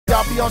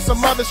I'll be on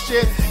some other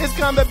shit. It's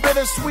kinda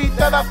bittersweet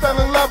that I fell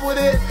in love with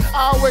it.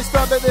 I always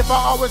thought that if I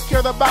always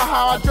cared about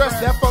how I dress,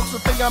 that folks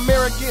would think I'm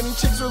arrogant and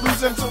chicks would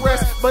lose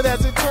interest. But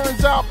as it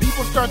turns out,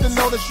 people start to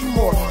notice you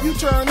more. You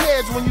turn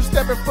heads when you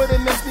step foot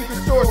in them sneaker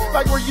stores.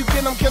 Like, where you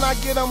get them, can I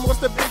get them? What's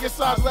the biggest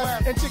size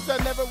left? And chicks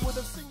I never would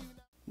have seen you.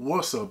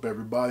 What's up,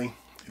 everybody?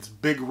 It's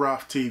Big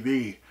Roth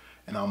TV,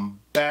 and I'm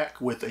back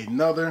with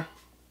another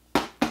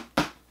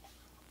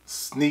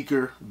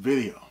sneaker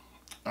video.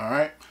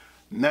 Alright,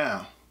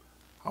 now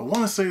I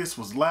want to say this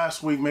was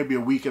last week, maybe a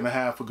week and a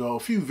half ago, a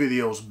few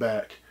videos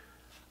back.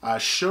 I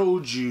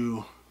showed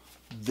you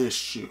this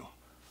shoe.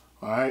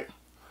 Alright,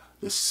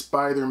 the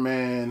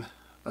Spider-Man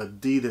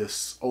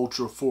Adidas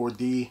Ultra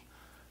 4D.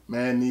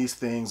 Man, these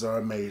things are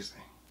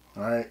amazing.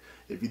 Alright,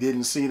 if you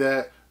didn't see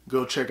that,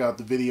 go check out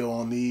the video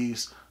on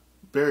these.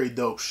 Very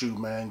dope shoe,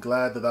 man.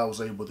 Glad that I was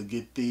able to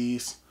get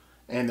these,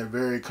 and they're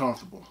very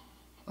comfortable.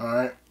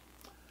 Alright,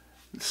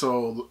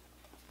 so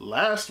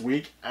last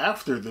week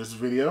after this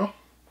video,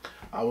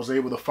 I was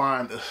able to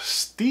find a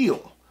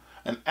steal,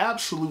 an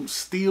absolute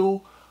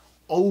steal,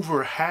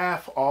 over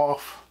half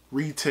off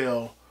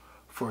retail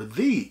for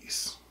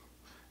these.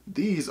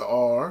 These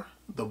are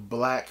the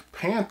Black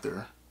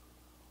Panther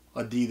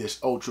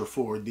Adidas Ultra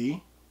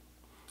 4D.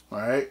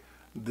 Alright,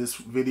 this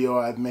video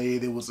I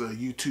made, it was a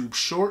YouTube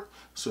short,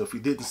 so if you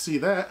didn't see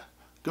that,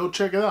 go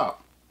check it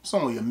out. It's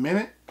only a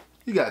minute.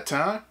 You got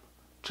time.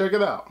 Check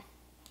it out.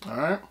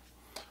 Alright,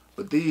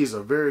 but these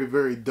are very,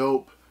 very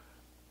dope.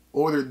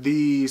 Ordered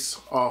these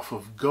off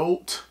of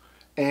GOAT,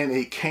 and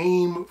it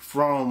came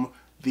from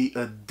the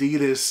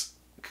Adidas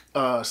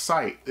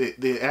site.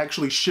 They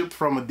actually shipped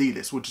from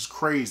Adidas, which is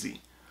crazy.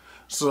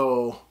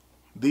 So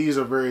these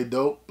are very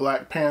dope.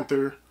 Black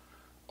Panther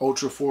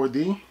Ultra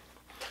 4D.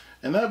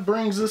 And that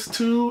brings us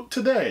to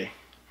today.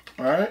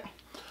 Alright,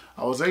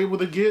 I was able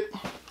to get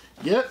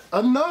yet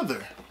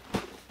another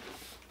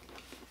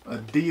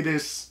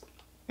Adidas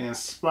and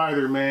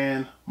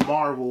Spider-Man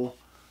Marvel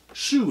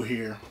shoe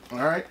here.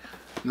 Alright,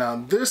 now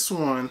this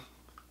one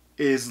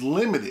is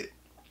limited.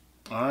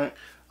 Alright,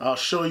 I'll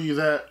show you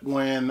that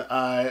when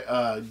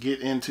I get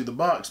into the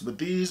box. But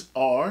these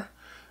are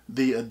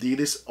the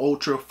Adidas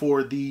Ultra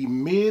 4D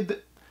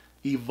Mid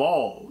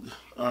Evolved.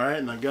 Alright,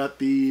 and I got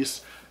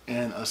these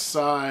in a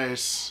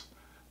size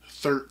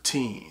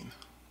 13.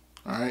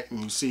 Alright,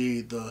 and you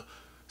see the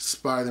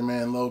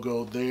Spider-Man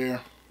logo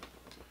there,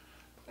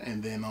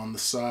 and then on the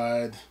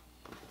side,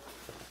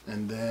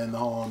 and then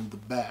on the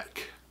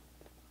back,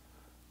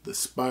 the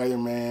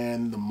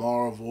Spider-Man, the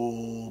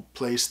Marvel,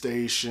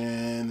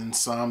 PlayStation,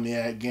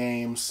 Insomniac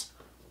games.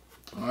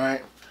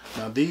 Alright,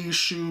 now these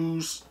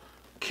shoes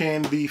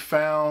can be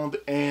found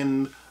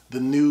in the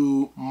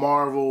new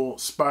Marvel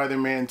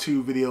Spider-Man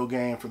 2 video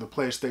game for the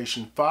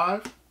PlayStation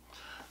 5.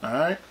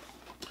 Alright,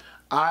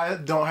 I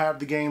don't have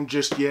the game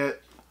just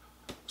yet,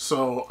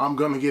 so I'm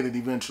gonna get it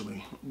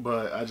eventually,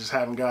 but I just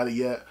haven't got it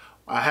yet.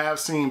 I have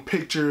seen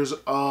pictures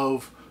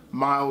of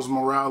Miles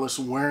Morales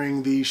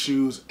wearing these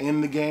shoes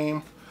in the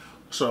game,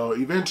 so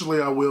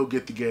eventually I will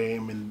get the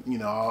game, and you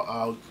know,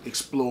 I'll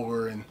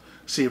explore and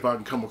see if I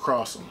can come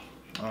across them.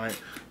 Alright,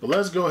 but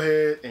let's go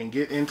ahead and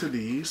get into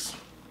these.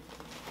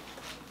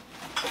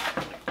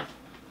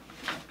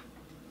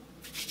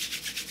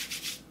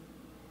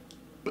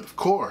 But of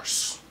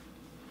course,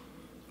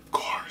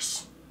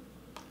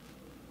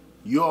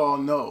 you all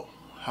know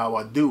how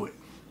I do it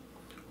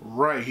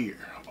right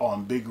here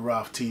on Big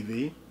Roth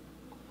TV.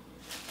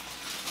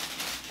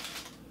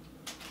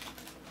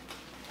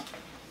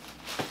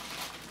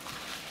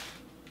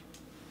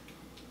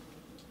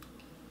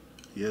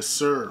 Yes,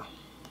 sir.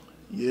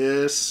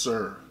 Yes,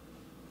 sir.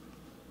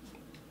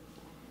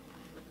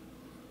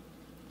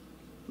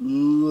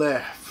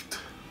 Left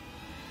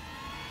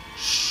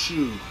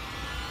shoe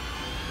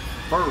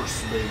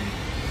first, baby.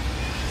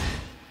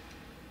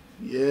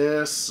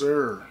 Yes,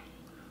 sir.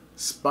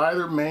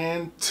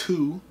 Spider-Man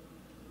 2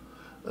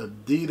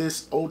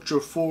 Adidas Ultra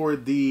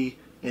 4D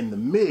in the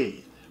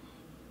mid.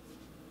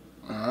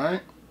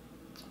 Alright.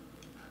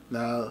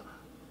 Now,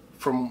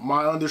 from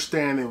my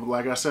understanding,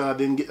 like I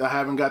said, I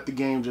haven't got the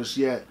game just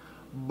yet,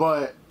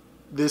 but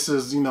this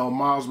is, you know,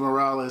 Miles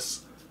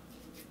Morales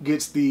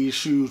gets these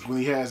shoes when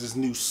he has his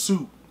new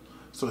suit.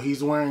 So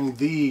he's wearing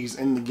these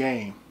in the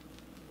game.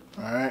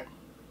 Alright.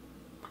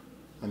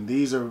 And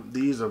these are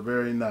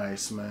very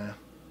nice, man.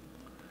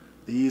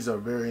 These are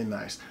very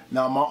nice.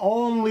 Now my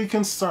only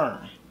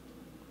concern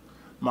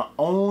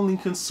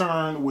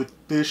with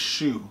this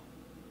shoe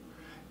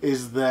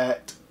is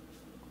that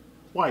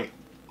white.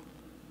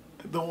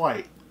 The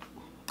white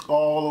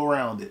all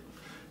around it.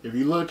 If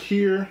you look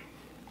here,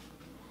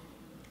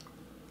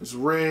 it's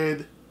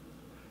red.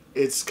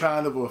 It's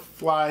kind of a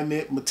fly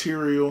knit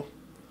material.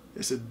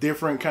 It's a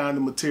different kind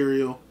of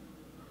material.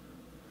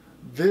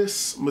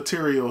 This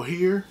material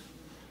here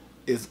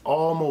is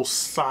almost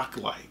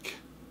sock-like.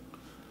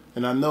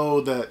 And I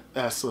know that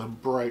that's a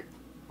bright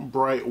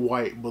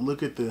white, but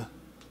look at the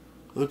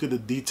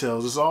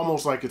details. It's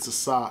almost like it's a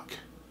sock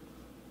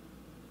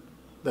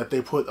that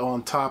they put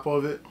on top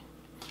of it.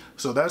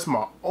 So that's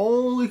my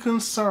only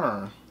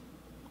concern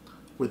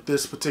with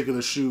this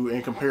particular shoe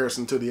in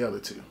comparison to the other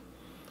two.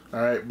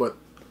 Alright, but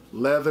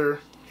leather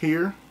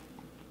here,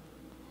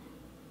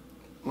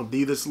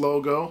 Adidas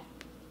logo,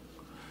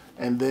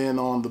 and then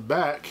on the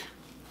back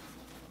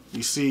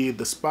you see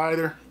the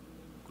spider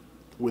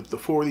with the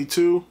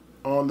 42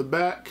 on the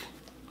back,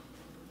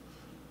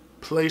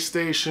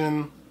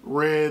 PlayStation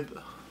red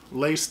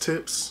lace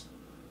tips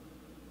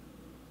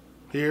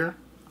here.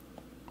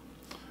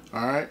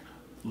 Alright,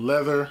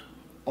 leather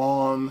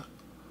on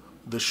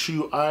the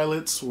shoe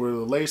eyelets where the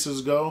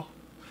laces go,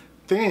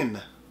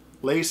 thin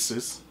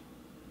laces.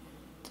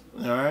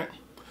 Alright,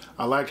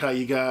 I like how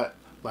you got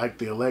like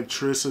the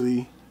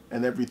electricity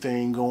and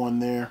everything going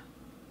there.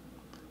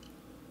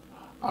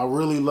 I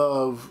really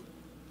love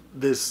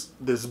this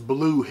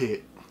blue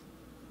hit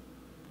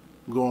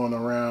going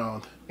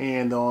around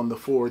and on the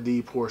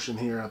 4D portion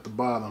here at the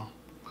bottom.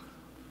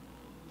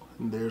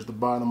 And there's the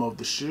bottom of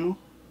the shoe,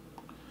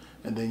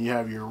 and then you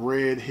have your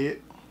red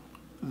hit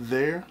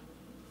there.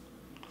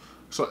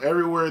 So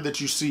everywhere that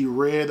you see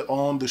red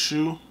on the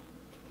shoe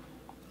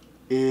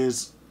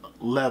is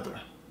leather.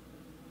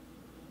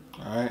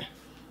 Alright,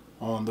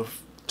 on the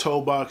toe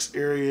box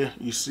area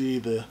you see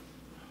the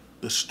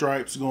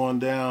stripes going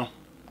down,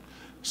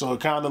 so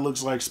it kind of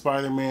looks like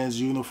Spider-Man's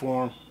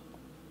uniform.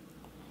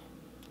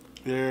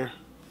 There,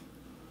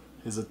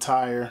 his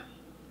attire.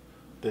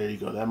 There you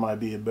go. That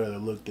might be a better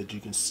look, that you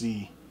can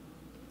see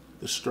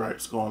the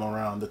stripes going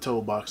around the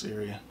toe box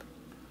area.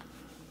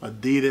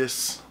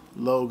 Adidas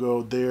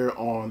logo there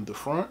on the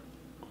front.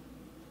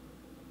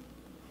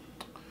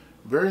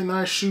 Very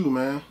nice shoe,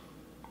 man.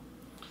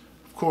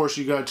 Of course,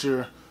 you got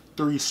your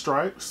 3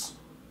 stripes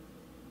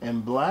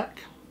in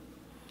black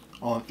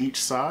on each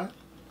side.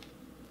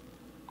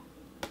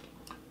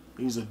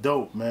 These are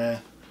dope,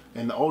 man.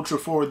 And the Ultra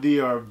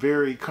 4D are a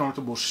very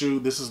comfortable shoe.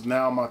 This is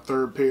now my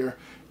 3rd pair.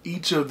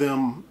 Each of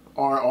them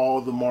are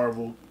all the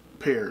Marvel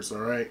pairs,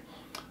 alright?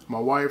 My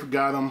wife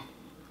got them.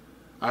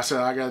 I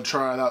said I gotta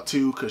try it out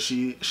too, because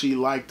she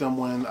liked them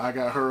when I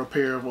got her a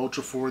pair of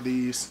Ultra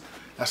 4Ds.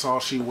 That's all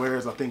she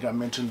wears. I think I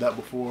mentioned that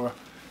before.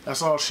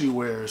 That's all she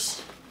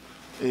wears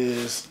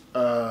is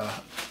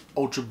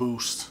Ultra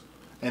Boost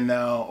and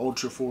now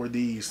Ultra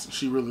 4Ds.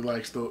 She really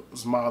likes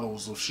those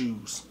models of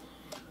shoes.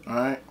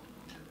 Alright?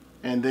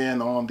 And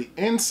then on the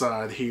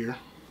inside here,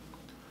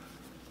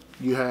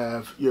 you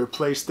have your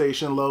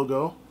PlayStation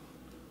logo,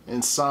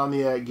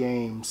 Insomniac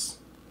Games,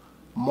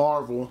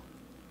 Marvel,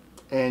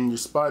 and your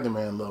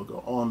Spider-Man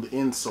logo on the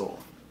insole.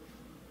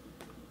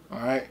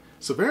 Alright,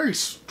 so very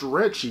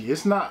stretchy.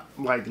 It's not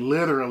like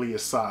literally a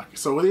sock.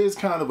 So it is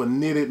kind of a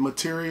knitted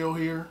material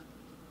here.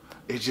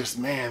 It's just,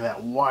 man,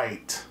 that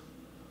white.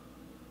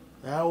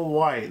 That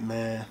white,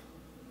 man.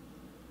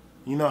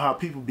 You know how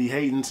people be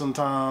hating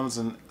sometimes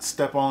and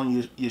step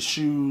on your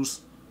shoes?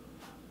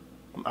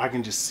 I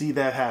can just see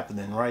that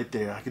happening right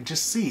there. I can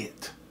just see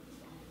it.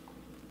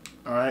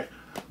 Alright,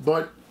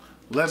 but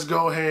let's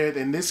go ahead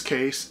in this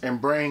case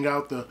and bring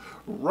out the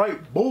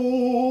right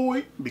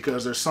boy,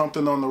 because there's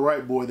something on the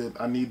right boy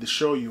that I need to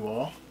show you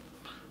all.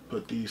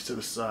 Put these to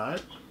the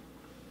side.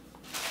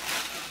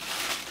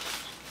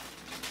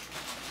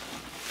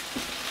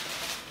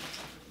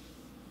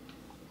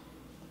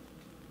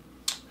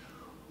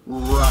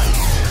 Right.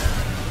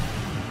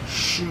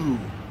 Shoe.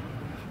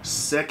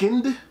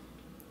 Second.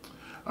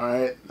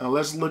 Alright, now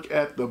let's look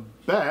at the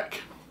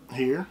back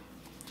here.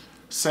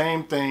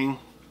 Same thing.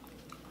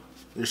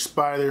 There's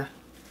Spider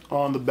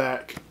on the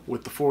back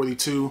with the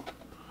 42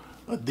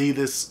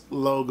 Adidas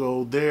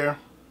logo there.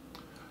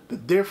 The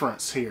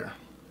difference here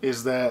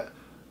is that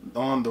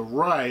on the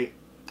right,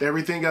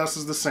 everything else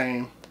is the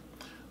same,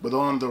 but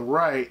on the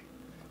right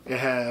it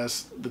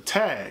has the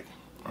tag.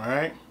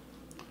 Alright,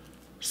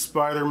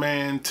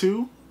 Spider-Man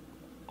 2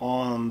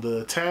 on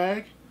the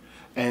tag,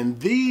 and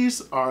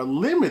these are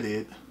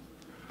limited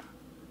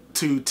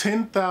to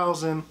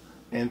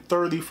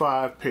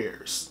 10,035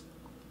 pairs.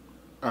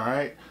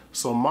 Alright,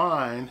 so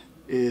mine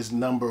is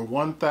number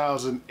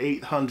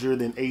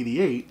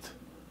 1,888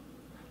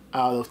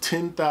 out of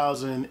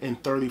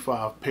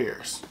 10,035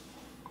 pairs.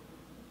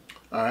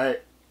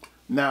 Alright,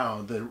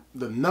 now the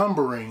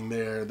numbering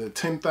there, the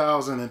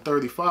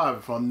 10,035,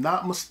 if I'm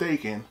not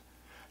mistaken,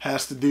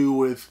 has to do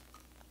with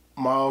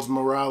Miles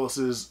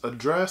Morales'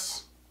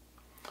 address.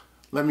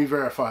 Let me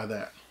verify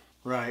that.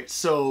 Right,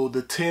 so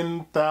the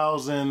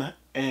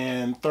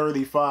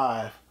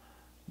 10,035,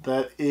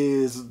 that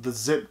is the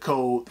zip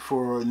code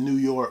for New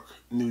York,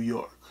 New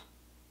York.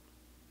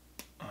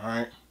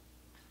 Alright,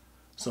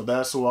 so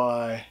that's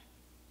why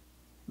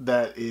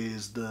that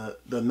is the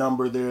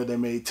number there. They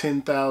made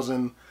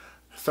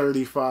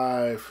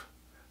 10,035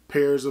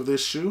 pairs of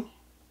this shoe,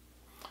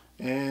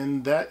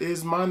 and that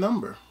is my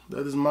number.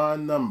 That is my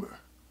number.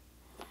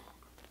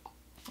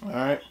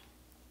 Alright,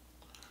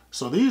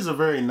 so these are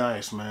very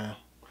nice, man.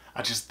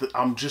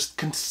 I'm just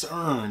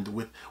concerned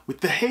with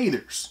the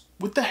haters.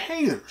 With the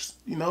haters,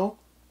 you know.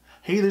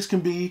 Haters can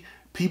be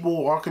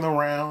people walking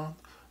around.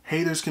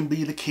 Haters can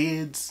be the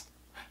kids.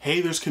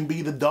 Haters can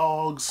be the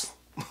dogs.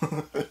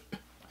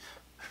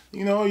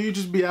 You know, you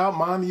just be out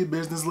minding your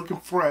business looking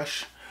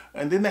fresh.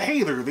 And then the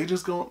hater, they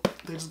just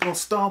gonna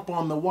stomp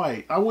on the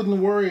white. I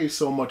wouldn't worry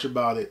so much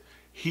about it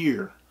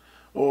here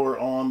or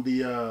on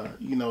the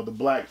you know, the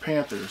Black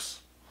Panthers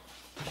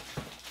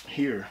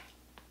here.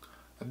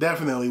 I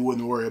definitely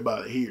wouldn't worry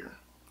about it here.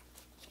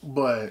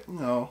 But, you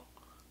know,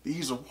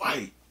 these are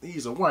white.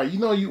 These are white. You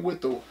know,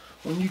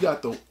 when you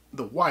got the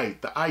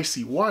white, the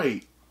icy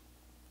white,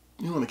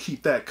 you want to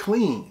keep that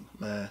clean,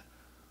 man.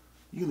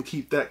 You want to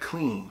keep that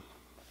clean.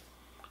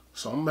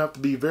 So I'm gonna have to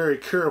be very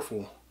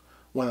careful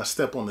when I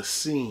step on the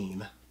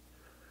scene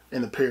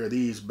in a pair of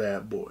these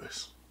bad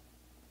boys.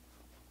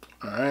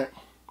 Alright.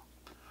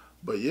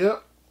 But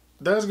yep,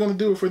 that's gonna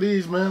do it for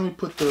these, man. We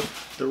put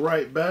the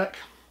right back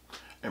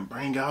and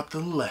bring out the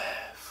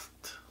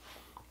left.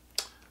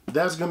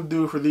 That's gonna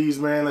do it for these,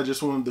 man. I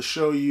just wanted to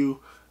show you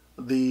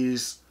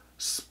these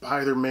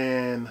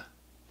Spider-Man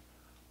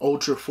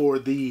Ultra for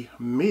the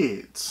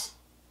mids.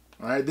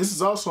 Alright, this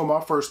is also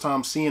my first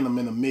time seeing them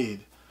in a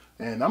mid.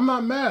 And I'm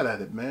not mad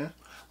at it, man.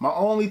 My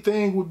only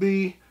thing would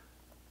be,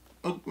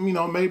 you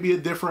know, maybe a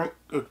different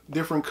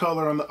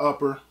color on the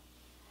upper,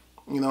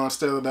 you know,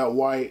 instead of that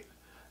white.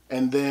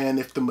 And then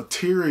if the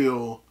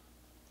material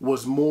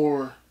was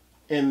more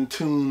in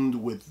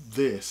tune with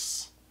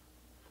this,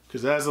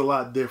 because that's a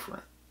lot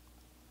different.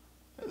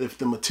 If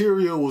the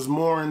material was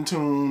more in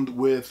tune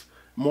with,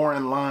 more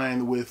in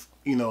line with,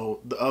 you know,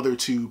 the other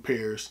two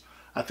pairs,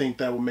 I think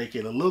that would make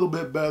it a little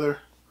bit better.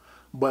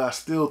 But I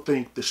still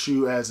think the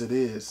shoe as it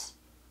is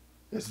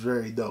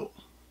very dope.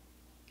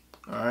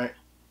 Alright.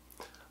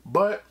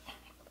 But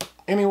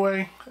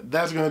anyway,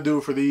 that's going to do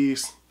it for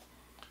these.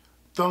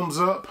 Thumbs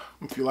up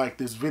if you like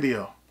this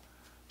video.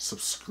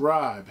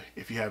 Subscribe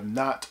if you have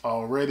not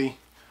already.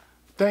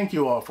 Thank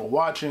you all for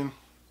watching.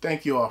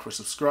 Thank you all for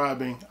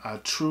subscribing. I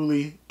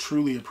truly,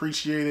 truly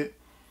appreciate it.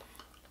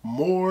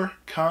 More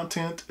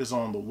content is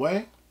on the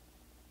way.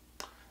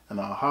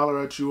 And I'll holler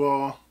at you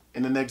all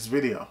in the next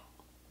video.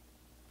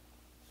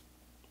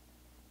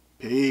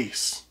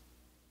 Peace.